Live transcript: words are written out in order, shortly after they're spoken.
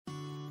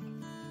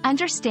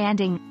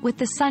Understanding with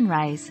the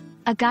Sunrise,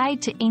 a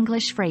guide to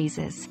English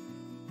phrases.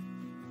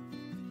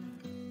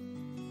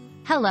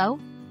 Hello,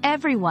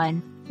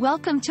 everyone.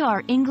 Welcome to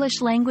our English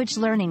language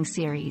learning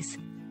series.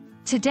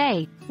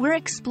 Today, we're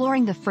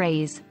exploring the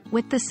phrase,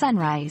 with the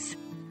sunrise.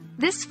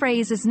 This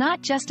phrase is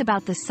not just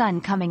about the sun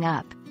coming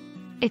up.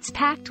 It's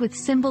packed with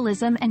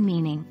symbolism and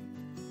meaning.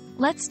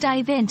 Let's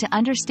dive in to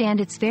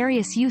understand its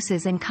various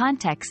uses and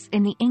contexts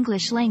in the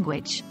English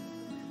language.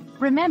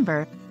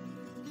 Remember,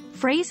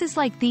 phrases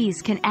like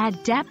these can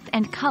add depth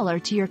and color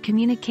to your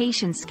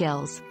communication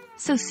skills,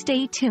 so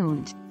stay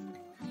tuned.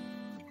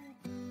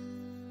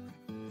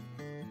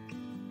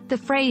 The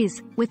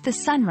phrase, with the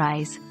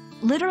sunrise,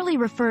 literally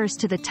refers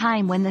to the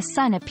time when the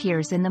sun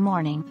appears in the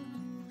morning.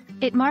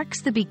 It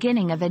marks the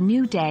beginning of a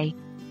new day.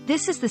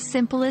 This is the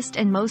simplest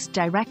and most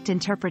direct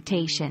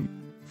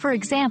interpretation. For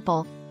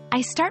example,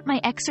 I start my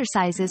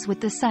exercises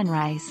with the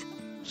sunrise.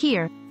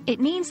 Here, it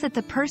means that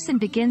the person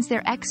begins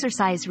their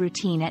exercise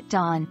routine at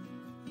dawn.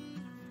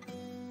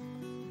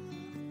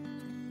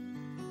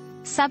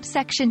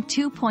 Subsection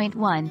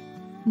 2.1.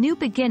 New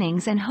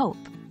beginnings and hope.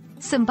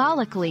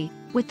 Symbolically,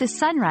 with the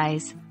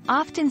sunrise,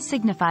 often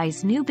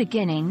signifies new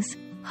beginnings,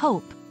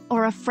 hope,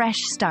 or a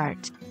fresh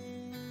start.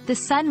 The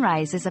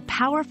sunrise is a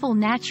powerful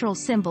natural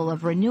symbol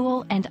of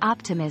renewal and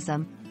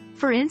optimism.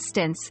 For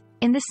instance,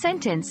 in the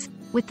sentence,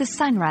 with the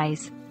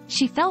sunrise,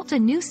 she felt a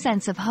new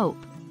sense of hope.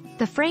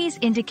 The phrase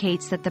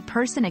indicates that the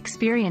person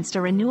experienced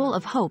a renewal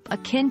of hope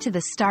akin to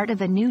the start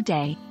of a new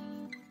day.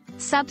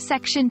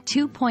 Subsection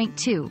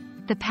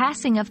 2.2. The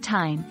passing of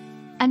time.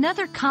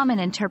 Another common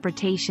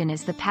interpretation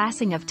is the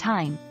passing of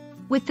time.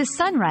 With the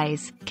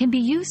sunrise, can be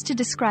used to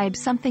describe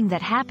something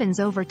that happens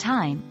over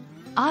time,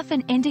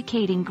 often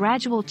indicating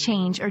gradual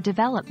change or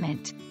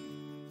development.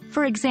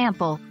 For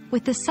example,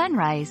 with the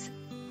sunrise,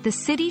 the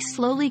city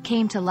slowly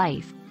came to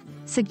life,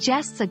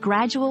 suggests a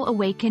gradual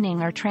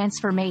awakening or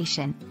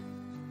transformation.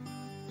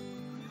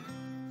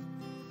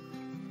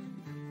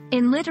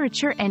 In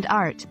literature and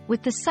art,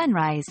 with the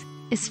sunrise,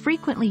 is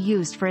frequently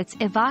used for its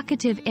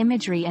evocative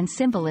imagery and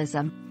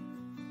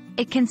symbolism.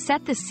 It can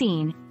set the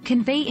scene,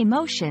 convey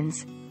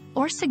emotions,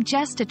 or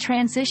suggest a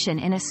transition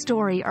in a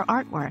story or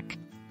artwork.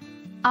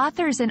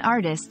 Authors and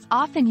artists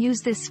often use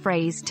this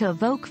phrase to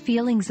evoke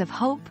feelings of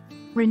hope,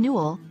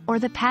 renewal, or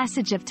the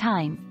passage of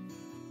time.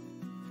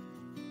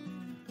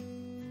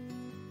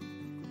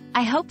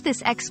 I hope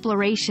this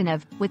exploration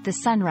of with the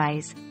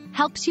sunrise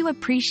helps you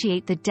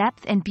appreciate the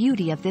depth and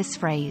beauty of this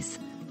phrase.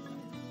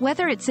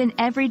 Whether it's in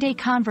everyday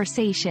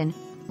conversation,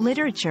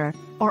 literature,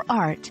 or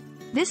art,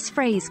 this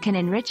phrase can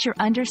enrich your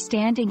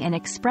understanding and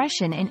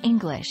expression in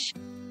English.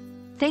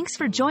 Thanks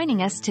for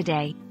joining us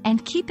today,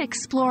 and keep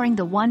exploring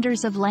the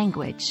wonders of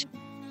language.